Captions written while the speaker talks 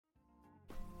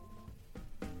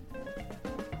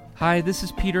Hi, this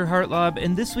is Peter Hartlaub,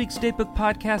 and this week's Datebook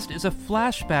Podcast is a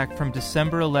flashback from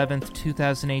December 11th,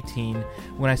 2018,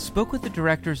 when I spoke with the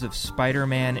directors of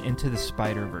Spider-Man Into the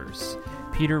Spider-Verse,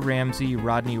 Peter Ramsey,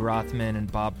 Rodney Rothman,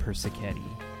 and Bob Persichetti.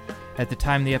 At the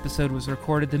time the episode was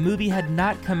recorded, the movie had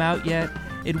not come out yet.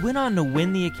 It went on to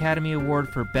win the Academy Award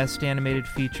for Best Animated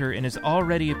Feature and is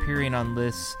already appearing on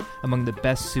lists among the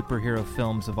best superhero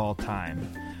films of all time.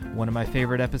 One of my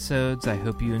favorite episodes. I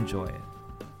hope you enjoy it.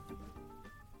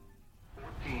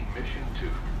 Mission 2,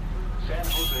 San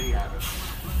Jose Avenue.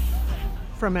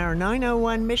 From our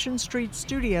 901 Mission Street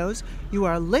studios, you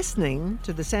are listening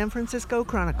to the San Francisco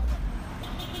Chronicle.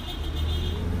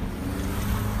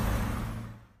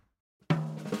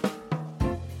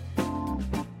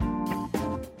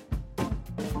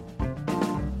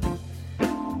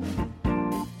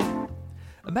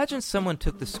 Imagine someone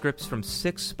took the scripts from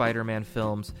 6 Spider-Man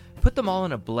films, put them all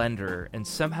in a blender, and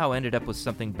somehow ended up with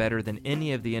something better than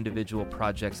any of the individual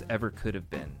projects ever could have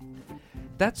been.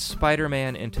 That's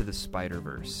Spider-Man Into the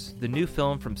Spider-Verse. The new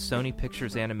film from Sony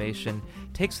Pictures Animation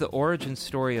takes the origin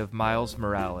story of Miles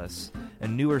Morales, a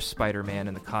newer Spider-Man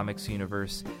in the comics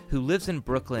universe, who lives in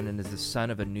Brooklyn and is the son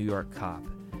of a New York cop.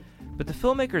 But the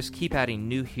filmmakers keep adding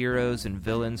new heroes and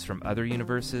villains from other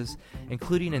universes,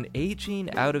 including an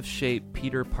aging, out-of-shape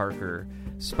Peter Parker.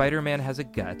 Spider-Man has a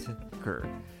gut.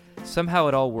 Somehow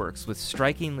it all works, with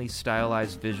strikingly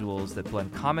stylized visuals that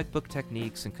blend comic book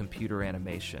techniques and computer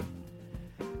animation.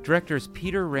 Directors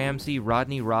Peter Ramsey,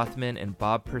 Rodney Rothman, and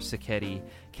Bob Persichetti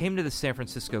came to the San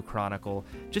Francisco Chronicle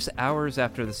just hours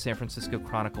after the San Francisco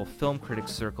Chronicle Film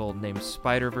Critics Circle named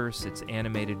Spider-Verse its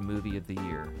animated movie of the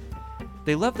year.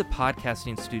 They love the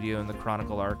podcasting studio in the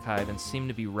Chronicle archive and seem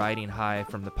to be riding high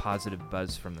from the positive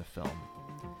buzz from the film.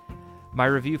 My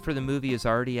review for the movie is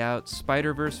already out.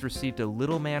 Spider-Verse received a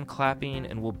little man clapping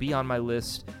and will be on my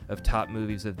list of top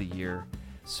movies of the year.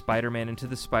 Spider-Man Into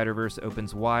the Spider-Verse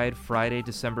opens wide Friday,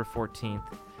 December 14th.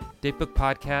 Datebook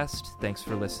Podcast, thanks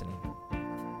for listening.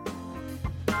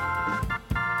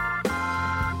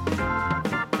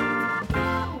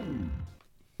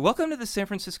 Welcome to the San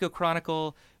Francisco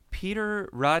Chronicle. Peter,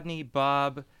 Rodney,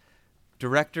 Bob,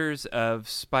 directors of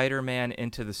Spider-Man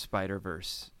Into the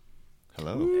Spider-Verse.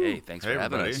 Hello. Hey, thanks for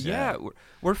having us. Yeah,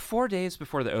 we're 4 days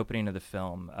before the opening of the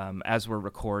film as we're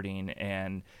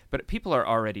recording, but people are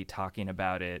already talking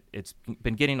about it. It's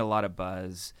been getting a lot of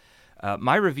buzz.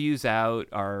 My review's out.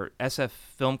 Our SF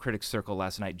Film Critics Circle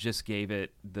last night just gave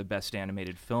it the best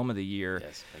animated film of the year.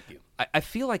 Yes, thank you. I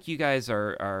feel like you guys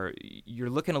you're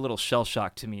looking a little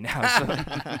shell-shocked to me now. So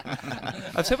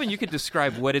I was hoping you could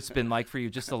describe what it's been like for you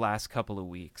just the last couple of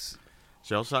weeks.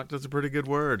 Shell-shocked is a pretty good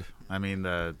word. I mean,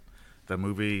 the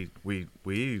movie, we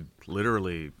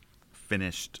literally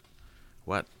finished,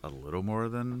 a little more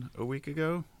than a week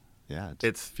ago? Yeah,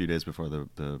 it's a few days before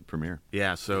the premiere.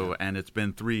 Yeah, and it's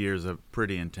been 3 years of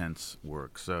pretty intense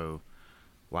work. So,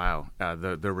 wow,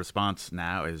 the response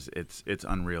now is it's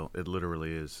unreal. It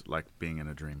literally is like being in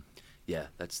a dream. Yeah,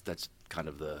 that's kind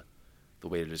of the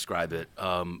way to describe it.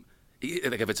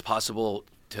 Like if it's possible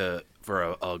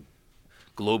for a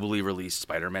globally released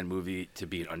Spider-Man movie to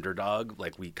be an underdog,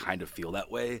 like we kind of feel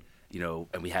that way,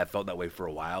 and we have felt that way for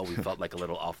a while. We felt like a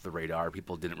little off the radar.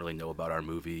 People didn't really know about our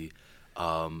movie.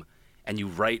 And you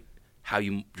write how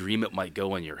you dream it might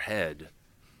go in your head,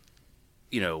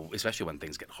 especially when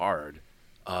things get hard.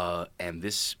 And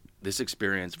this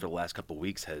experience for the last couple of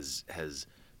weeks has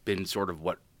been sort of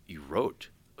what you wrote,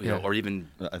 or even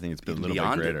I think it's been a little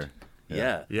bit greater.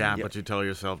 Yeah, but you tell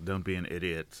yourself, don't be an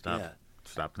idiot.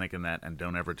 Stop thinking that, and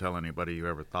don't ever tell anybody you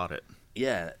ever thought it.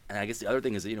 Yeah, and I guess the other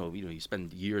thing is, you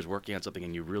spend years working on something,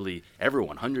 and you really,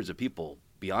 everyone, hundreds of people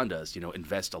beyond us,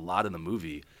 invest a lot in the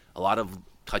movie, a lot of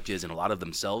touches and a lot of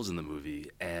themselves in the movie.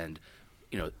 And,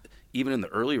 even in the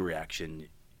early reaction,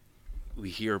 we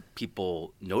hear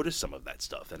people notice some of that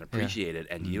stuff and appreciate it,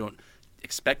 and you don't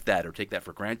expect that or take that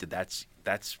for granted. That's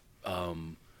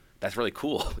really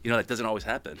cool. That doesn't always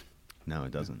happen. No,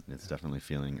 it doesn't. It's definitely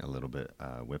feeling a little bit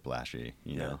whiplashy,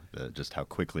 just how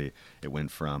quickly it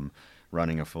went from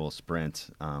running a full sprint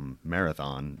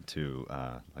marathon to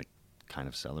kind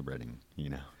of celebrating,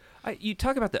 You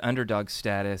talk about the underdog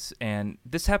status, and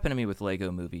this happened to me with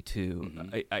Lego Movie too.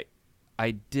 Mm-hmm.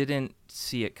 I didn't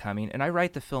see it coming, and I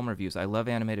write the film reviews. I love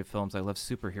animated films. I love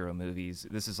superhero movies.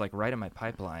 This is like right in my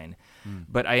pipeline.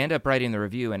 But I end up writing the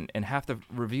review, and half the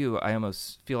review I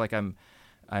almost feel like I'm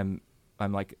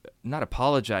like not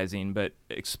apologizing, but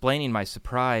explaining my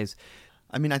surprise.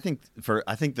 I mean, I think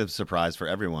the surprise for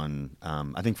everyone,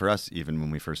 I think for us, even when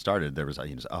we first started, there was,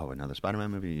 another Spider-Man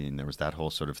movie, and there was that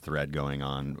whole sort of thread going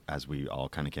on as we all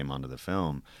kind of came onto the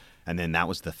film. And then that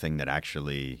was the thing that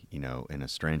actually, in a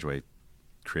strange way,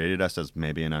 created us as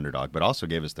maybe an underdog, but also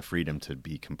gave us the freedom to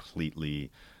be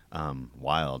completely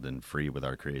wild and free with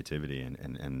our creativity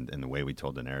and the way we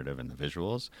told the narrative and the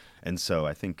visuals. And so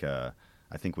I think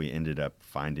we ended up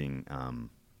finding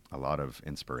a lot of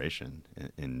inspiration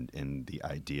in the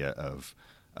idea of,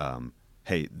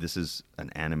 hey, this is an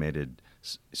animated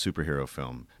superhero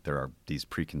film. There are these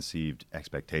preconceived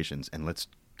expectations, and let's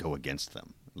go against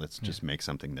them. Let's just make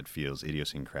something that feels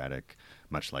idiosyncratic,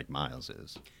 much like Miles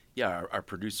is. Yeah, our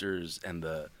producers and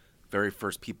the very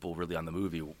first people really on the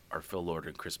movie are Phil Lord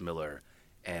and Chris Miller,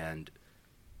 and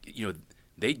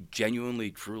they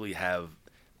genuinely, truly have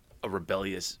a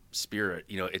rebellious spirit.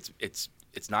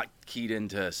 It's not keyed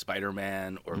into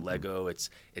Spider-Man or Lego. It's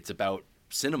about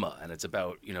cinema, and it's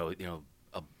about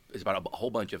it's about a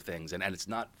whole bunch of things, and it's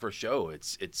not for show.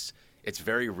 It's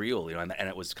very real, and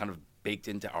it was kind of baked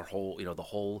into our whole the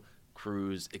whole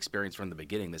crew's experience from the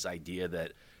beginning. This idea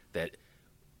that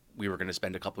we were going to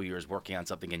spend a couple years working on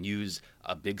something and use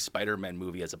a big Spider-Man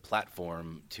movie as a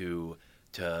platform to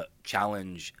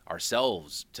challenge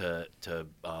ourselves to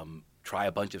try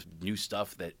a bunch of new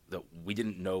stuff that we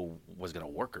didn't know was going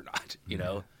to work or not,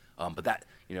 but that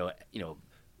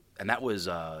and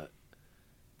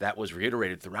that was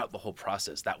reiterated throughout the whole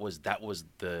process. That was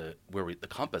the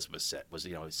compass was set, was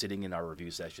sitting in our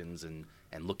review sessions and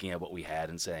looking at what we had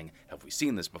and saying, have we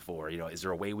seen this before? Is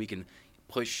there a way we can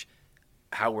push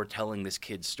how we're telling this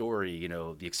kid's story,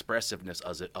 the expressiveness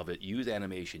of it, use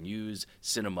animation, use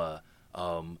cinema.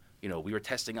 We were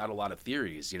testing out a lot of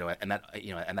theories, and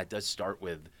that does start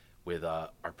with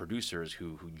our producers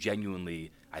who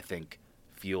genuinely, I think,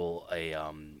 feel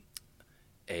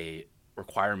a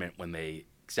requirement when they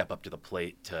step up to the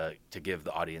plate to give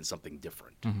the audience something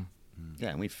different. Mm-hmm. Yeah,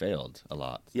 and we failed a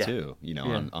lot Yeah. too,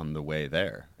 on the way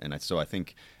there. And so I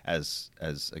think as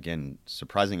again,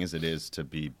 surprising as it is to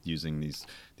be using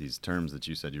these terms that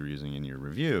you said you were using in your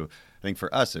review, I think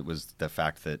for us it was the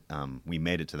fact that we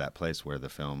made it to that place where the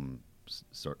film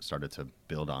started to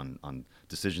build on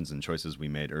decisions and choices we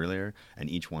made earlier, and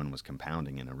each one was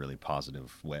compounding in a really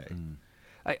positive way.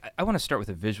 I want to start with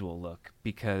a visual look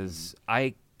because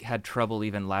I had trouble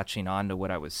even latching on to what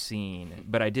I was seeing,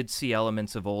 but I did see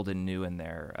elements of old and new in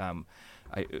there.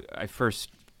 I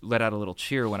first let out a little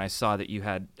cheer when I saw that you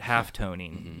had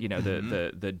half-toning,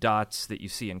 the dots that you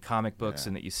see in comic books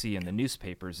and that you see in the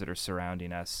newspapers that are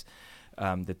surrounding us,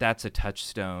 that's a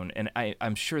touchstone. And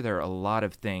I'm sure there are a lot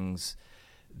of things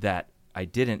that I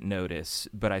didn't notice,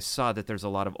 but I saw that there's a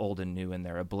lot of old and new in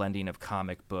there, a blending of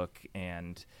comic book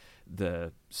and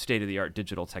the state-of-the-art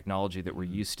digital technology that we're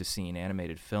used to seeing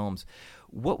animated films.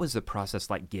 What was the process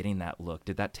like getting that look?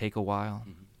 Did that take a while?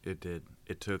 It did.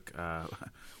 It took,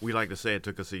 we like to say it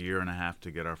took us a year and a half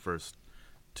to get our first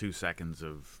 2 seconds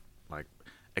of like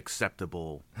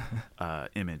acceptable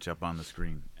image up on the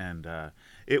screen. And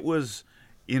it was,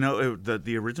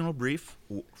 the original brief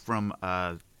from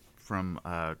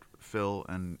Phil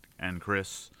and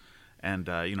Chris and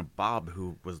Bob,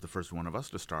 who was the first one of us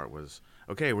to start, was,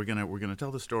 okay, we're gonna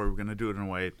tell the story. We're gonna do it in a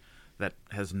way that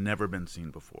has never been seen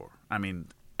before. I mean,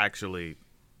 actually,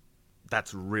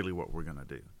 that's really what we're gonna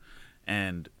do.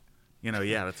 And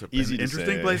that's an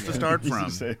interesting place to start from. Easy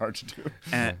to say, hard to do.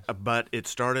 But it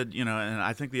started, and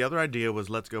I think the other idea was,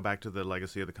 let's go back to the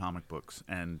legacy of the comic books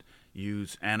and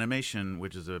use animation,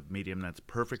 which is a medium that's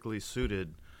perfectly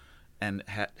suited and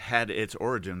had its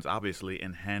origins, obviously,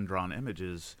 in hand-drawn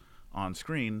images on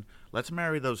screen. Let's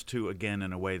marry those two again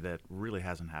in a way that really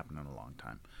hasn't happened in a long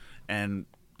time. And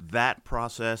that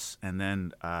process, and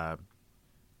then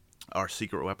our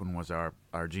secret weapon was our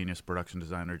genius production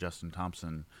designer, Justin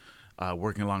Thompson,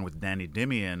 working along with Danny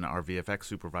Dimian, our VFX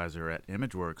supervisor at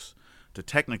ImageWorks, to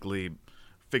technically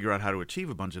figure out how to achieve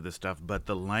a bunch of this stuff. But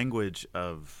the language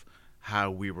of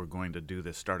how we were going to do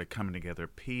this started coming together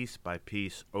piece by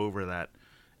piece over that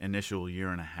initial year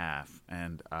and a half.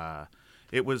 And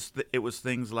it was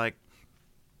things like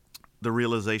the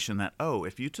realization that,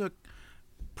 if you took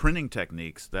printing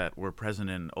techniques that were present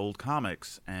in old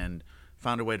comics and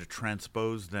found a way to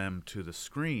transpose them to the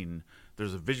screen,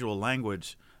 there's a visual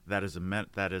language that is a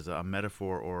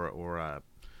metaphor or a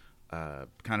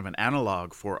kind of an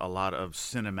analog for a lot of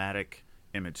cinematic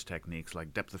image techniques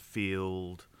like depth of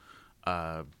field,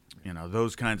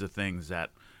 those kinds of things that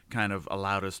kind of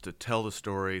allowed us to tell the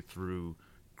story through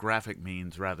graphic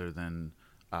means rather than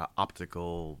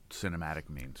optical cinematic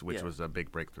means, which was a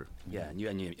big breakthrough. Yeah, and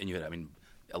you had,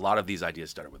 a lot of these ideas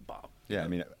started with Bob. Yeah,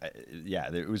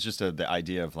 it was just the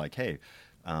idea of like, hey,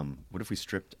 what if we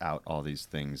stripped out all these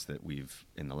things that we've,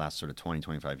 in the last sort of 20,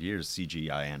 25 years,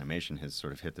 CGI animation has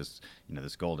sort of hit this,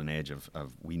 this golden age of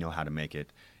we know how to make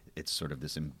it. It's sort of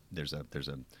this, there's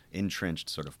a entrenched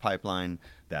sort of pipeline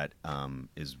that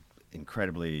is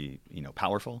incredibly,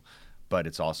 powerful, but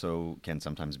it's also can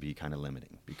sometimes be kind of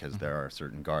limiting because there are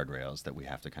certain guardrails that we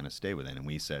have to kind of stay within. And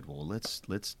we said, well, let's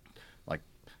like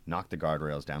knock the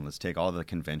guardrails down. Let's take all the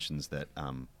conventions that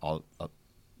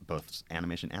both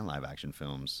animation and live action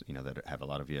films, that have a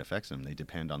lot of VFX in them, they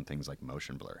depend on things like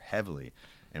motion blur heavily.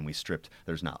 And we stripped,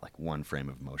 there's not like one frame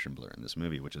of motion blur in this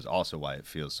movie, which is also why it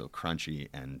feels so crunchy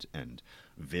and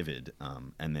vivid.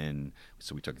 And then,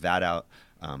 so we took that out.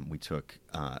 We took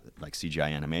like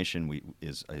CGI animation. We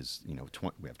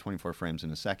have 24 frames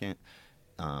in a second.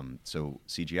 So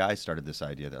CGI started this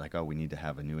idea that like, oh, we need to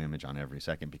have a new image on every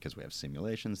second because we have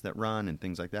simulations that run and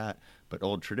things like that. But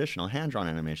old traditional hand-drawn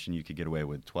animation, you could get away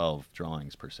with 12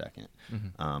 drawings per second.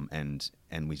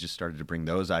 And we just started to bring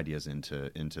those ideas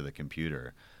into the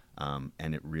computer.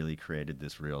 And it really created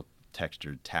this real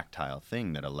textured, tactile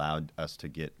thing that allowed us to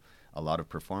get a lot of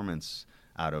performance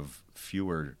out of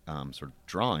fewer sort of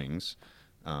drawings.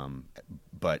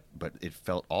 But it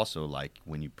felt also like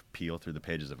when you peel through the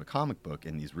pages of a comic book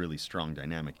and these really strong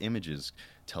dynamic images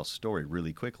tell story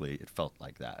really quickly, it felt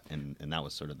like that. And that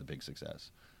was sort of the big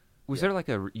success. Was there like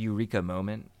a eureka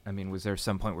moment? I mean, was there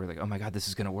some point where like, oh my God, this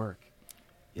is going to work?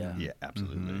 Yeah. Yeah,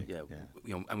 absolutely. Yeah.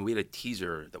 I mean, we had a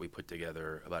teaser that we put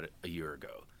together about a year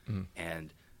ago.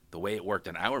 And the way it worked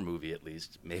in our movie, at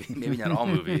least, maybe not all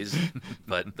movies,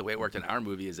 but the way it worked in our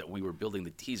movie is that we were building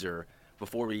the teaser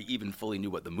before we even fully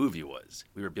knew what the movie was.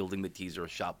 We were building the teaser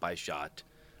shot by shot.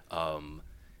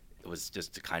 It was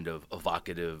just a kind of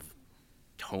evocative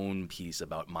tone piece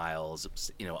about Miles,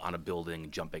 on a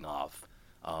building jumping off.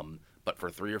 But for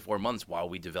 3 or 4 months while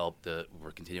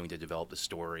we're continuing to develop the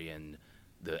story and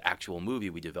the actual movie,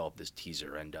 we developed this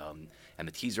teaser. And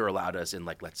the teaser allowed us in,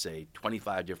 like, let's say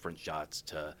 25 different shots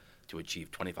to achieve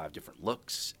 25 different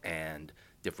looks and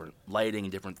different lighting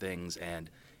and different things. And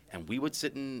we would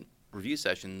sit in review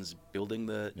sessions building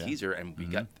the teaser, and we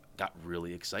got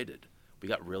really excited. We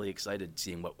got really excited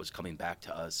seeing what was coming back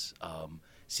to us,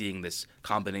 seeing this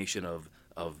combination of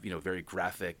very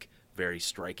graphic, very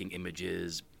striking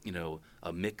images,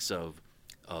 a mix of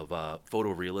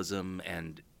photorealism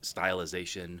and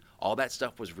stylization. All that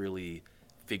stuff was really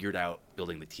figured out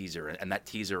building the teaser, and that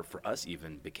teaser for us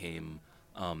even became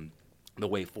the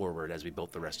way forward as we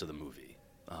built the rest of the movie.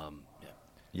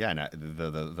 Yeah, and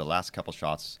the last couple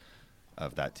shots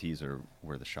of that teaser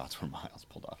were the shots where Miles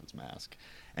pulled off his mask,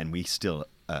 and we still,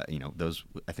 those,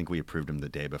 I think we approved them the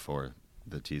day before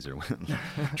the teaser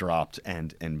dropped,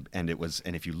 and it was,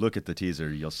 and if you look at the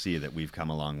teaser, you'll see that we've come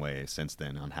a long way since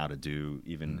then on how to do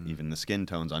even the skin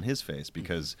tones on his face,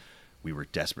 because we were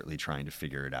desperately trying to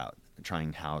figure it out,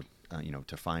 trying how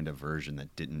to find a version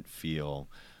that didn't feel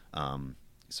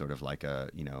sort of like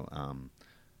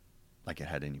like it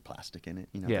had any plastic in it,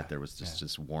 that there was just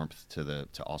this warmth to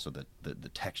also the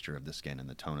texture of the skin and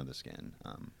the tone of the skin,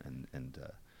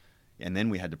 and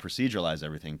then we had to proceduralize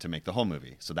everything to make the whole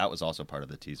movie. So that was also part of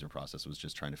the teaser process, was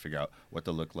just trying to figure out what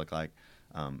the look looked like,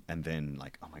 and then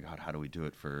like, oh my God, how do we do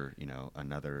it for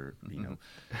another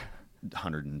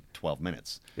 112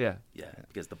 minutes? Yeah,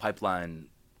 because the pipeline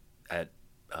at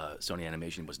Sony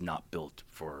Animation was not built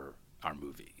for our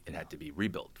movie. It had to be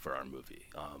rebuilt for our movie,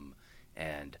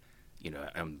 and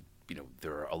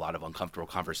there are a lot of uncomfortable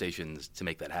conversations to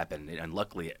make that happen. And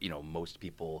luckily, most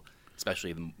people,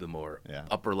 especially the more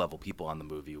upper level people on the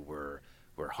movie, were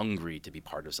hungry to be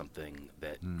part of something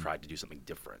that tried to do something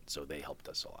different. So they helped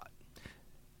us a lot.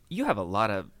 You have a lot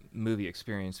of movie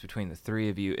experience between the three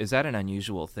of you. Is that an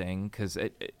unusual thing? Because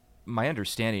my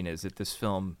understanding is that this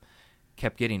film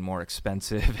kept getting more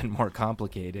expensive and more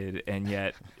complicated, and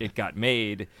yet it got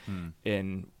made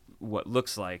in what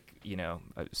looks like,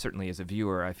 certainly as a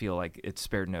viewer, I feel like it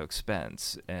spared no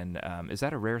expense. And is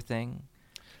that a rare thing?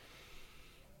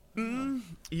 I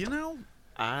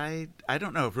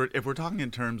don't know. If we're talking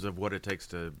in terms of what it takes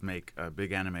to make a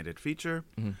big animated feature,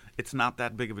 it's not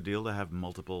that big of a deal to have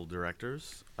multiple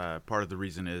directors. Part of the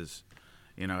reason is,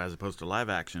 as opposed to live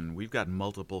action, we've got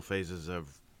multiple phases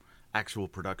of actual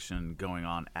production going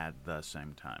on at the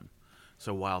same time.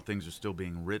 So while things are still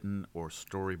being written or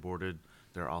storyboarded,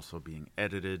 they're also being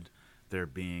edited. They're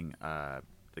being the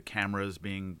cameras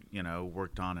being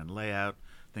worked on and layout.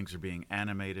 Things are being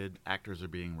animated. Actors are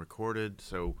being recorded.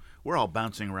 So we're all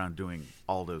bouncing around doing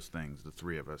all those things. The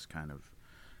three of us kind of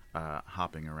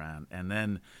hopping around. And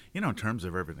then in terms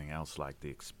of everything else, like the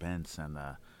expense and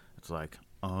it's like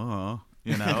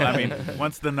You know, I mean,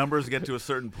 once the numbers get to a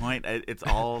certain point, it's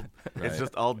all it's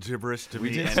just all gibberish to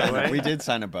me. We did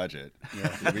sign a budget.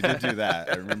 Yeah, we did do that.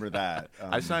 I remember that.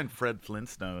 I signed Fred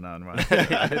Flintstone on my.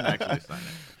 I didn't actually sign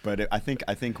it. But I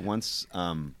think once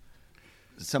at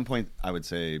some point, I would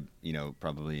say, you know,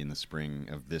 probably in the spring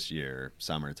of this year,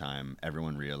 summertime,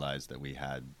 everyone realized that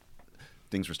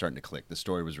things were starting to click. The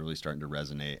story was really starting to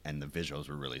resonate, and the visuals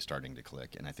were really starting to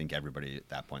click. And I think everybody at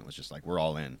that point was just like, we're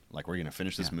all in. Like, we're going to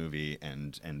finish this movie,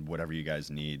 and whatever you guys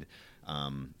need,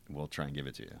 we'll try and give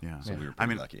it to you. Yeah. So we were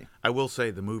pretty lucky. I will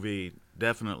say the movie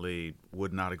definitely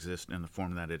would not exist in the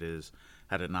form that it is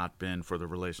had it not been for the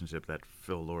relationship that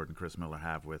Phil Lord and Chris Miller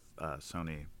have with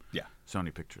Sony. Yeah.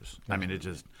 Sony Pictures. I mean, it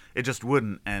just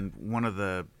wouldn't. And one of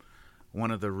the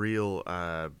real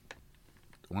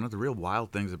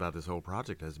wild things about this whole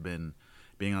project has been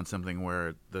being on something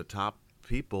where the top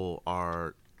people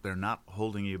they're not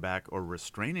holding you back or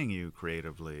restraining you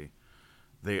creatively.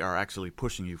 They are actually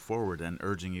pushing you forward and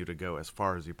urging you to go as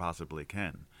far as you possibly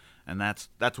can. And that's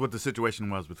what the situation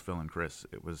was with Phil and Chris.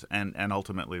 It was and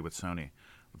ultimately with Sony,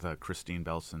 with Christine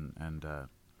Belson and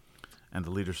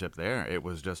the leadership there. It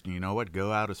was just, you know what,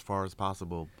 go out as far as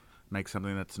possible. Make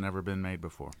something that's never been made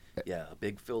before. Yeah, a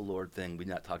big Phil Lord thing. We've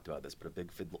not talked about this, but a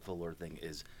big Phil Lord thing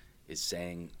is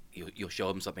saying you'll show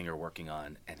him something you're working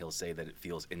on, and he'll say that it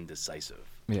feels indecisive.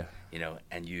 Yeah. You know,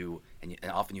 and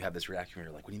often you have this reaction where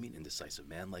you're like, "What do you mean indecisive,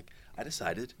 man? Like, I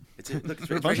decided. It's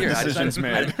right here. Decisions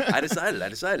made. I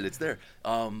decided. It's there."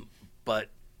 But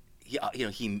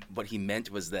what he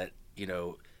meant was that, you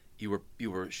know, we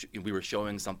were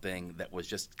showing something that was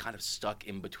just kind of stuck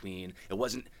in between. It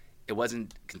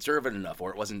wasn't conservative enough,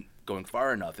 or it wasn't going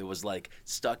far enough. It was like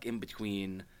stuck in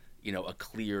between, you know, a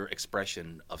clear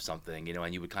expression of something, you know,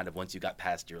 and you would kind of, once you got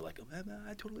past, you're like, oh,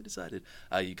 I totally decided.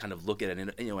 You kind of look at it,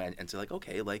 and, you know, and say like,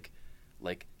 okay, like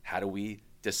how do we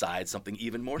decide something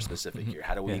even more specific here?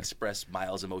 How do we express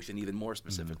Miles' emotion even more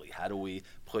specifically? How do we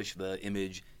push the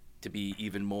image to be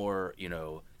even more, you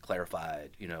know,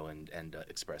 clarified, you know, and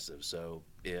expressive? So,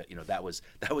 yeah, you know, that was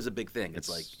a big thing. It's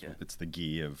like, yeah. It's the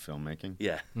ghee of filmmaking.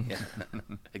 Yeah,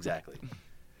 exactly.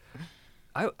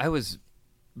 I was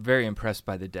very impressed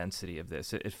by the density of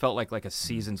this. It felt like a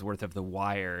season's worth of The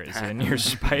Wire is in your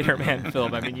Spider-Man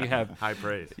film. I mean, you have high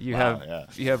praise. You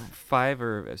have 5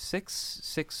 or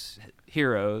 6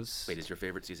 heroes. Wait, is your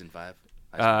favorite season 5?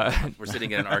 We're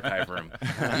sitting in an archive room.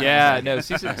 Yeah, no,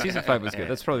 season 5 was good.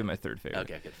 That's probably my third favorite.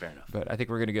 Okay, good, fair enough. But I think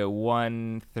we're going to go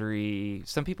 1, 3.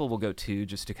 Some people will go 2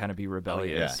 just to kind of be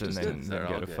rebellious, and then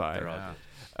go to 5.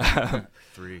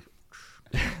 3.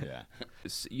 Yeah.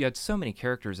 You had so many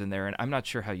characters in there, and I'm not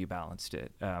sure how you balanced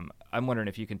it. I'm wondering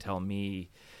if you can tell me,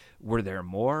 were there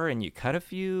more and you cut a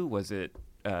few? Was it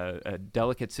a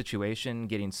delicate situation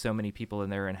getting so many people in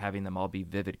there and having them all be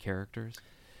vivid characters?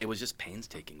 It was just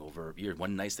painstaking over years.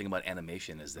 One nice thing about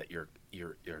animation is that you're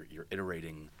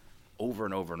iterating over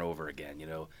and over and over again.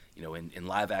 You know, in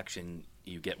live action,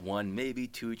 you get 1, maybe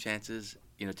 2 chances,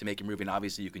 you know, to make a movie. And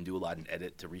obviously, you can do a lot in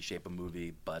edit to reshape a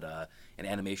movie. But in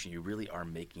animation, you really are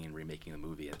making and remaking the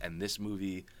movie. And this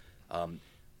movie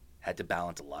had to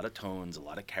balance a lot of tones, a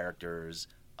lot of characters,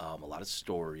 a lot of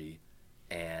story,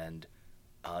 and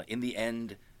in the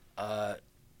end,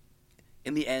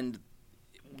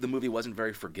 the movie wasn't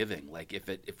very forgiving. Like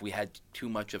if we had too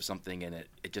much of something in it,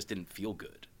 it just didn't feel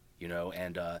good, you know.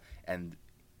 And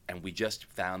we just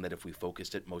found that if we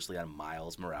focused it mostly on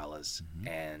Miles Morales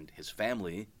and his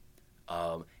family,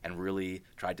 and really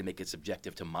tried to make it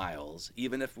subjective to Miles,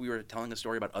 even if we were telling a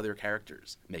story about other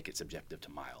characters, make it subjective to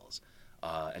Miles,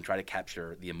 and try to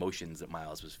capture the emotions that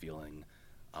Miles was feeling,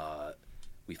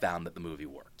 we found that the movie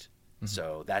worked.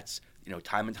 So that's, you know,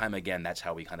 time and time again, that's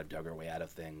how we kind of dug our way out of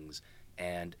things.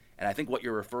 And I think what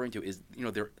you're referring to is, you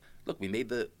know,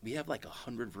 we have like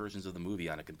 100 versions of the movie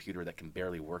on a computer that can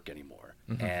barely work anymore.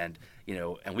 And, you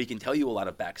know, and we can tell you a lot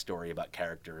of backstory about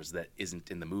characters that isn't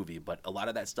in the movie, but a lot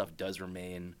of that stuff does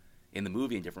remain in the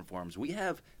movie in different forms. We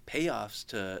have payoffs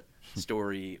to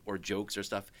story or jokes or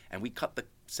stuff, and we cut the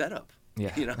setup.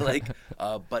 Yeah. You know, like,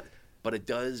 but it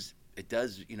does,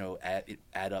 you know,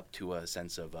 add up to a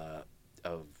sense of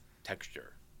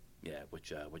texture. Yeah,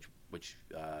 which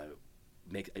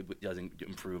it doesn't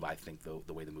improve, I think,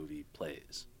 the way the movie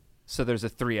plays. So there's a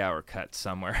 3-hour cut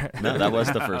somewhere. No, that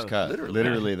was the first cut.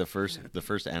 Literally. The first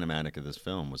animatic of this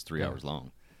film was 3 hours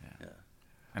long. Yeah.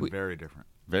 And very different.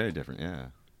 Very different, yeah.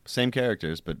 Same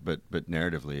characters, but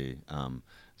narratively,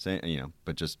 same, you know,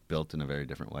 but just built in a very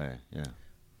different way. Yeah.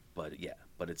 But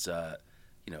it's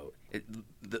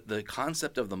the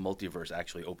concept of the multiverse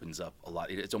actually opens up a lot.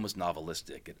 It's almost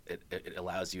novelistic. It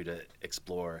allows you to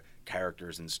explore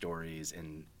characters and stories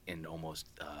in almost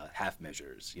half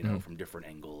measures, from different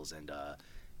angles, and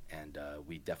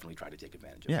we definitely try to take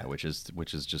advantage of Yeah, that. which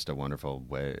is just a wonderful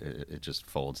way. It just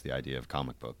folds the idea of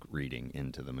comic book reading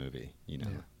into the movie.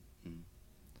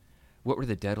 What were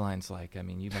the deadlines like? I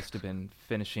mean, you must have been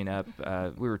finishing up.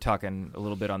 We were talking a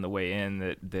little bit on the way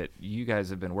in that you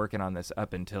guys have been working on this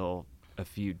up until a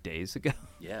few days ago.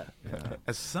 Yeah.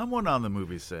 As someone on the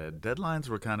movie said, deadlines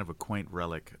were kind of a quaint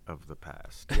relic of the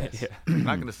past. Yes. Yeah. I'm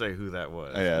not going to say who that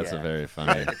was. Oh, yeah, that's a very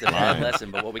funny It's a bad line. lesson,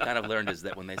 but what we kind of learned is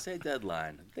that when they say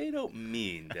deadline, they don't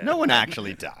mean deadline. No one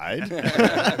actually died.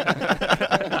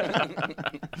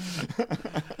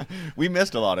 We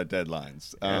missed a lot of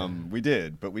deadlines. We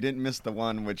did, but we didn't miss the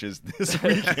one which is this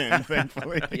weekend,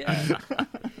 thankfully. Yeah.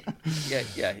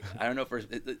 Yeah. I don't know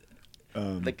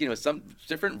if some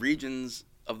different regions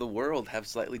of the world have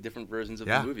slightly different versions of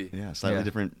Yeah. the movie. Yeah, slightly Yeah.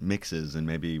 different mixes, and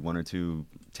maybe one or two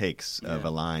takes of Yeah.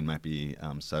 a line might be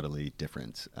subtly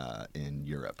different in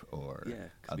Europe or Yeah,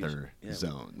 'cause other we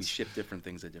zones. ship different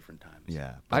things at different times.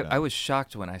 Yeah, I but, was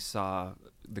shocked when I saw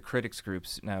the critics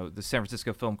groups. Now, the San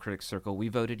Francisco Film Critics Circle, we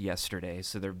voted yesterday,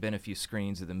 so there have been a few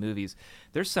screenings of the movies.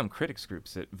 There's some critics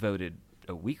groups that voted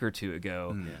a week or two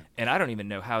ago, and I don't even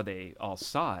know how they all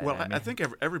saw it. Well, I I mean, think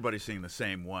everybody's seeing the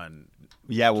same one.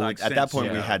 Yeah, well, Like, at that since,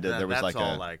 point we yeah, had to. There was that's like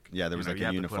all a like, yeah, there you was know, like you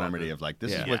a have to put out uniformity the- of like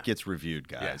this Yeah. is what gets reviewed,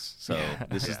 guys. Yeah. So Yeah.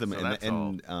 this is the So that's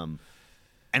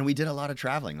and we did a lot of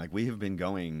traveling. Like we have been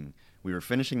going. We were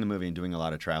finishing the movie and doing a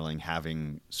lot of traveling,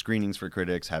 having screenings for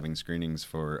critics, having screenings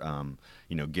for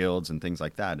guilds and things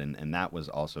like that, and that was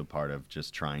also part of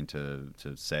just trying to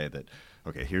say that,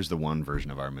 okay, here's the one version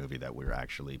of our movie that we're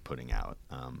actually putting out,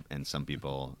 and some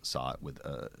people saw it with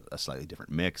a slightly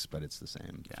different mix, but it's the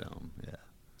same film. Yeah.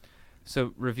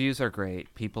 so reviews are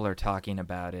great. People are talking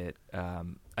about it.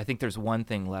 I think there's one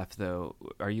thing left, though.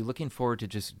 Are you looking forward to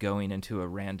just going into a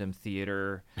random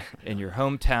theater in your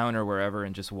hometown or wherever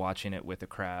and just watching it with a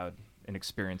crowd and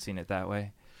experiencing it that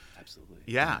way? Absolutely.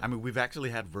 Yeah, I mean, we've actually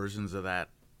had versions of that,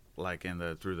 like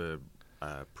through the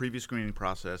preview screening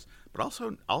process, but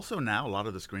also now a lot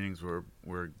of the screenings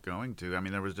we're going to. I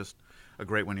mean, there was just a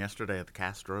great one yesterday at the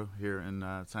Castro here in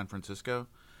San Francisco,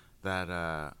 that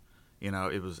I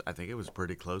think it was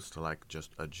pretty close to like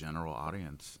just a general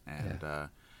audience, and Yeah,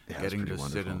 it was getting pretty to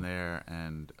sit in wonderful. there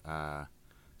and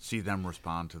see them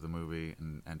respond to the movie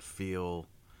and feel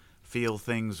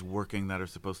things working that are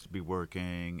supposed to be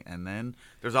working, and then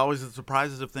there's always the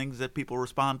surprises of things that people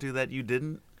respond to that you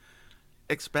didn't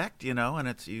expect, and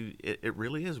it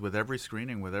really is with every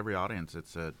screening, with every audience,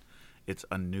 it's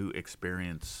a new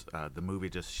experience. The movie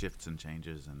just shifts and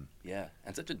changes, and Yeah,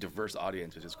 and such a diverse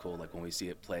audience, which is cool. Like when we see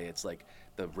it play, it's like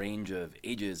the range of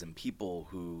ages and people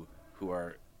who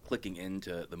are clicking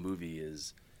into the movie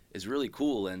is really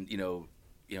cool, and and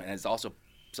it's also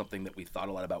something that we thought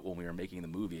a lot about when we were making the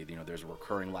movie. There's a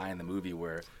recurring line in the movie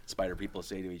where spider people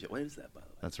say to each other, "What is that, by the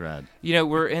way?" That's rad.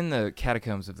 We're in the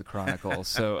catacombs of the Chronicle,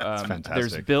 so there's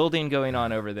fantastic. building going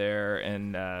on over there,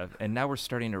 and now we're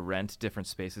starting to rent different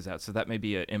spaces out. So that may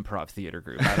be an improv theater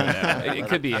group. I don't know. It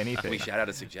could be Can anything. we shout out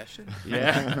a suggestion?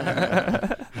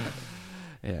 Yeah.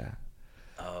 Yeah.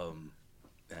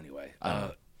 Anyway,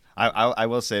 I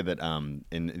will say that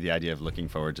in the idea of looking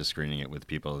forward to screening it with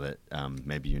people that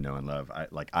maybe you know and love,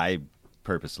 I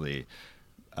purposely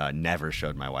never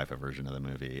showed my wife a version of the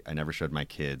movie. I never showed my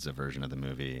kids a version of the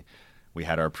movie. We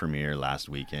had our premiere last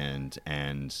weekend,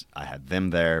 and I had them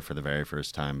there for the very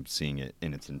first time seeing it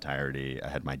in its entirety. I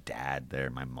had my dad there,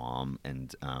 my mom,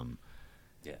 and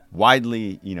yeah.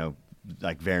 widely,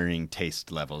 like varying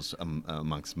taste levels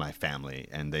amongst my family,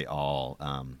 and they all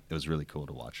it was really cool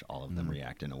to watch all of them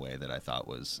react in a way that I thought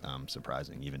was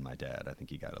surprising. Even my dad, I think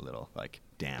he got a little like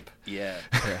damp. Yeah.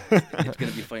 It's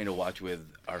going to be funny to watch with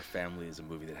our family. Is a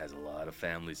movie that has a lot of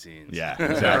family scenes. Yeah,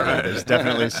 exactly. There's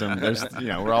definitely some.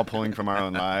 We're all pulling from our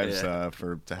own lives Yeah.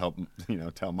 to help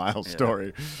tell Miles'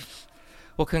 story.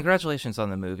 Well, congratulations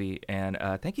on the movie, and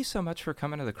thank you so much for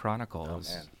coming to the Chronicle. It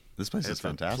was- man. This place is it's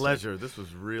fantastic. a pleasure. This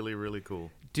was really, really cool.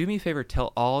 Do me a favor,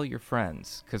 tell all your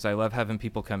friends, because I love having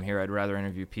people come here. I'd rather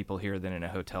interview people here than in a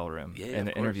hotel room. Yeah, and of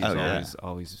the course. interview's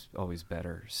Oh, yeah. always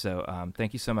better. So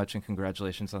thank you so much, and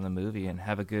congratulations on the movie, and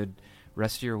have a good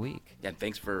rest of your week. Yeah, and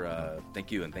thank you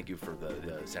for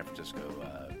the San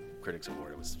Francisco Critics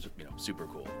Award. It was super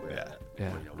cool. Yeah.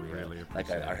 Yeah. We Really like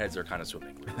appreciate our heads are kind of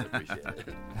swimming. We really appreciate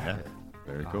it. Yeah,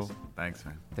 very cool. Thanks,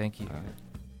 man. Thank you. All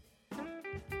right.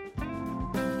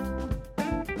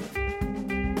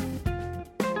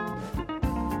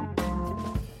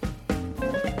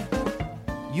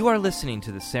 You are listening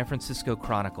to the San Francisco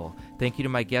Chronicle. Thank you to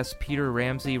my guests Peter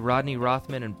Ramsey, Rodney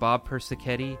Rothman, and Bob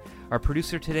Persichetti. Our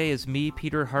producer today is me,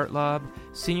 Peter Hartlaub.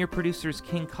 Senior producer is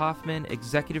King Kaufman.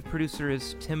 Executive producer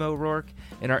is Tim O'Rourke.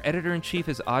 And our editor-in-chief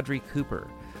is Audrey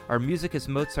Cooper. Our music is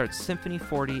Mozart's Symphony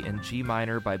 40 in G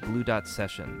minor by Blue Dot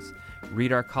Sessions.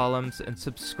 Read our columns and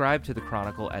subscribe to the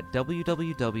Chronicle at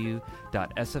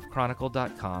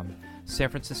www.sfchronicle.com. San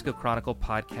Francisco Chronicle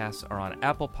podcasts are on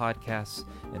Apple Podcasts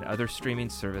and other streaming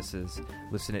services.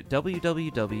 Listen at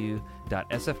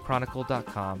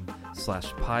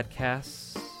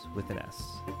www.sfchronicle.com/podcasts with an S.